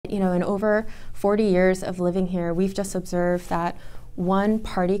in over 40 years of living here, we've just observed that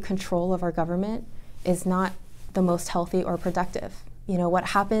one-party control of our government is not the most healthy or productive. What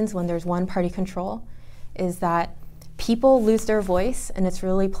happens when there's one-party control is that people lose their voice, and it's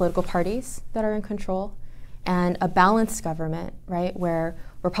really political parties that are in control. And a balanced government, right, where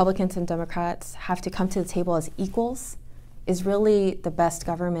Republicans and Democrats have to come to the table as equals is really the best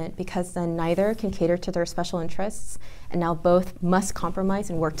government, because then neither can cater to their special interests, and now both must compromise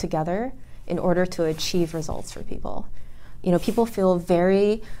and work together in order to achieve results for people. People feel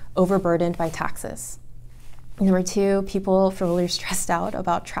very overburdened by taxes. Number two, people feel really stressed out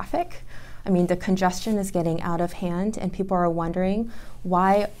about traffic. The congestion is getting out of hand, and people are wondering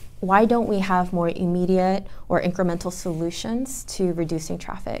why don't we have more immediate or incremental solutions to reducing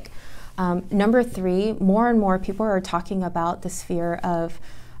traffic? Number three, more and more people are talking about this fear of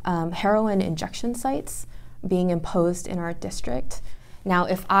heroin injection sites being imposed in our district. Now,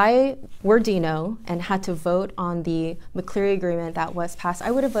 if I were Dino and had to vote on the McCleary agreement that was passed, I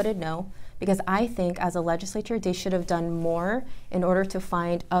would have voted no, because I think as a legislature, they should have done more in order to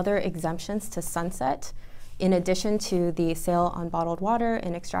find other exemptions to sunset, in addition to the sale on bottled water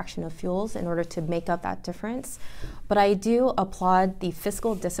and extraction of fuels, in order to make up that difference. But I do applaud the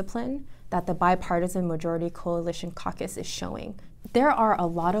fiscal discipline that the bipartisan majority coalition caucus is showing. There are a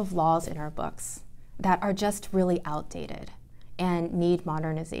lot of laws in our books that are just really outdated and need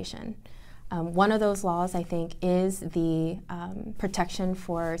modernization. One of those laws, I think, is the protection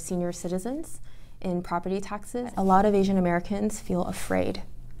for senior citizens in property taxes. A lot of Asian Americans feel afraid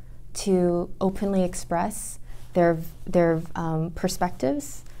to openly express their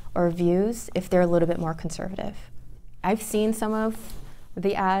perspectives or views if they're a little bit more conservative. I've seen some of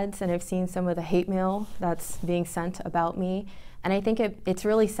the ads, and I've seen some of the hate mail that's being sent about me, and I think it's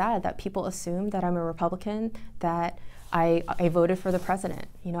really sad that people assume that I'm a Republican, that I voted for the president.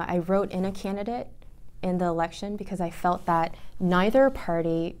 I wrote in a candidate in the election because I felt that neither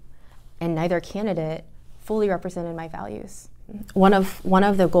party and neither candidate fully represented my values. One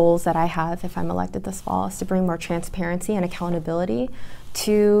of the goals that I have if I'm elected this fall is to bring more transparency and accountability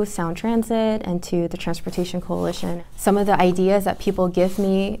to Sound Transit and to the Transportation Coalition. Some of the ideas that people give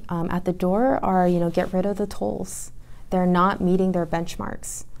me at the door are, get rid of the tolls. They're not meeting their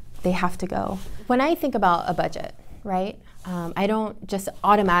benchmarks. They have to go. When I think about a budget, right, I don't just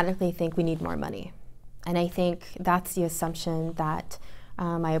automatically think we need more money. And I think that's the assumption that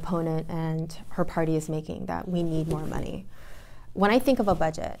my opponent and her party is making, that we need more money. When I think of a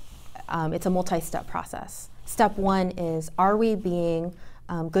budget, it's a multi-step process. Step one is, are we being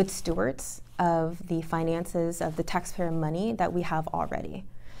good stewards of the finances of the taxpayer money that we have already?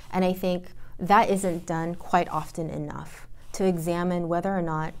 And I think that isn't done quite often enough to examine whether or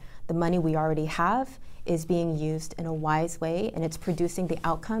not the money we already have is being used in a wise way and it's producing the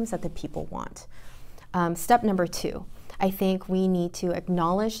outcomes that the people want. Step number two, I think we need to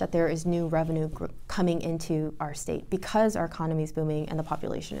acknowledge that there is new revenue coming into our state because our economy is booming and the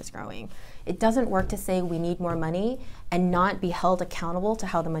population is growing. It doesn't work to say we need more money and not be held accountable to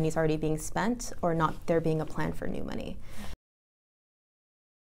how the money is already being spent, or not there being a plan for new money.